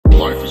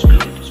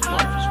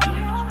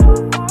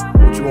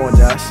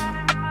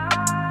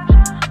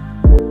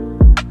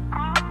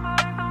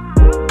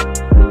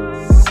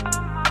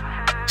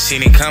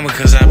seen it coming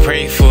cause I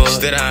prayed for it.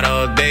 Stood out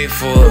all day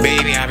for it.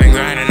 Baby, I been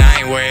grinding, I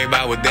ain't worried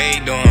about what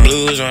they doing.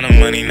 Blues on the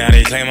money, now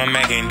they claim I'm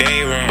making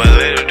day room. But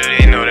little do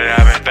they know that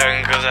I've been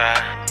thugging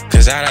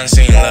cause I done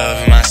seen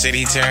love in my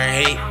city turn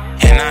hate.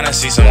 And I done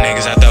see some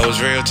niggas I thought was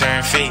real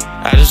turn fake.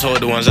 I just hold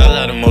the ones I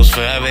love the most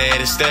forever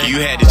here to stay. You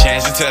had the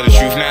chance to tell the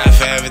truth, now I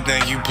forever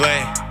think you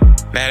play.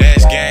 Now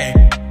that's game.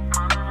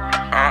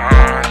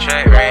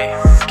 Checkmate.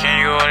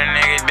 Can you hold a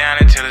nigga down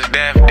until his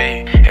death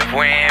day? If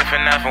we ain't for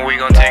nothing, we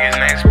gon' take his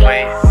next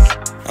plate.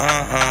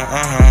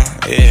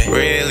 Yeah.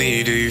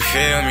 Really, do you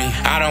feel me?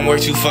 I don't work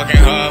too fucking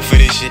hard for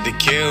this shit to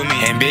kill me.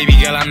 And baby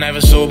girl, I'm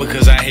never sober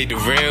cause I hate the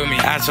real me.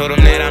 I told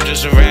them that I'm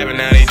just a rapper,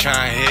 now they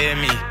tryna hear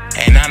me.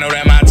 And I know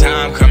that my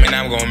time coming,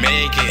 I'm gon'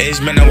 make it. It's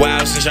been a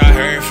while since y'all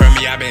heard from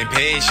me, I've been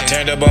patient.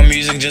 Turned up on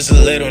music just a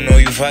little, know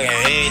you fucking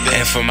hate it.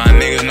 And for my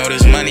niggas, know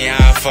this money,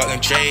 I'll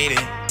fucking trade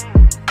it.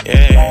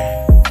 Yeah.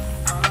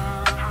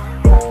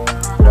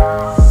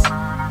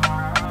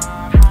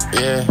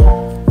 Yeah.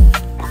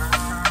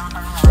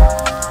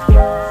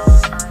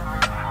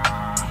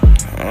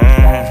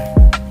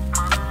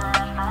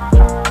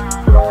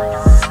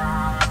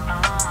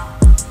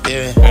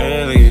 Yeah,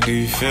 really, do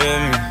you feel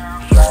me?